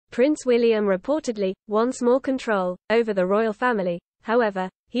Prince William reportedly wants more control over the royal family. However,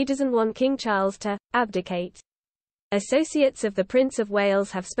 he doesn't want King Charles to abdicate. Associates of the Prince of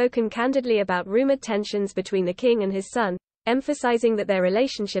Wales have spoken candidly about rumored tensions between the king and his son, emphasizing that their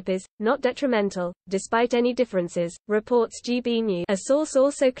relationship is not detrimental, despite any differences, reports GB News. A source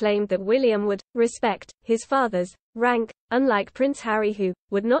also claimed that William would respect his father's rank, unlike Prince Harry, who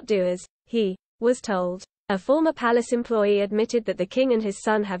would not do as he was told. A former palace employee admitted that the king and his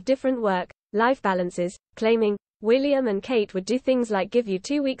son have different work-life balances, claiming William and Kate would do things like give you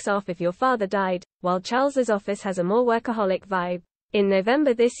 2 weeks off if your father died, while Charles's office has a more workaholic vibe. In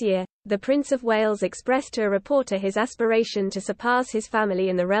November this year, the Prince of Wales expressed to a reporter his aspiration to surpass his family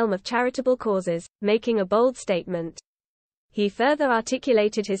in the realm of charitable causes, making a bold statement. He further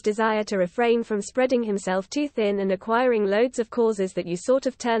articulated his desire to refrain from spreading himself too thin and acquiring loads of causes that you sort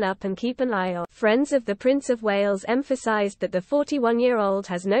of turn up and keep an eye on. Friends of the Prince of Wales emphasized that the 41-year-old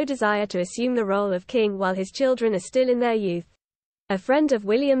has no desire to assume the role of king while his children are still in their youth. A friend of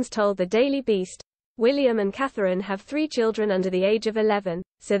William's told the Daily Beast, William and Catherine have 3 children under the age of 11,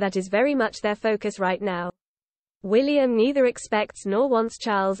 so that is very much their focus right now. William neither expects nor wants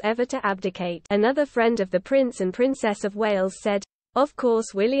Charles ever to abdicate. Another friend of the Prince and Princess of Wales said, "Of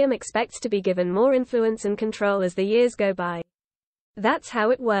course William expects to be given more influence and control as the years go by. That's how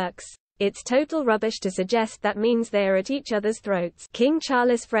it works. It's total rubbish to suggest that means they are at each other's throats." King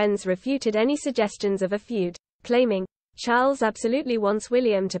Charles' friends refuted any suggestions of a feud, claiming, "Charles absolutely wants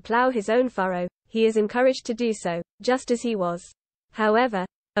William to plough his own furrow. He is encouraged to do so, just as he was." However,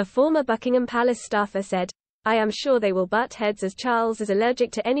 a former Buckingham Palace staffer said, "I am sure they will butt heads as Charles is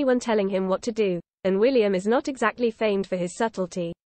allergic to anyone telling him what to do, and William is not exactly famed for his subtlety."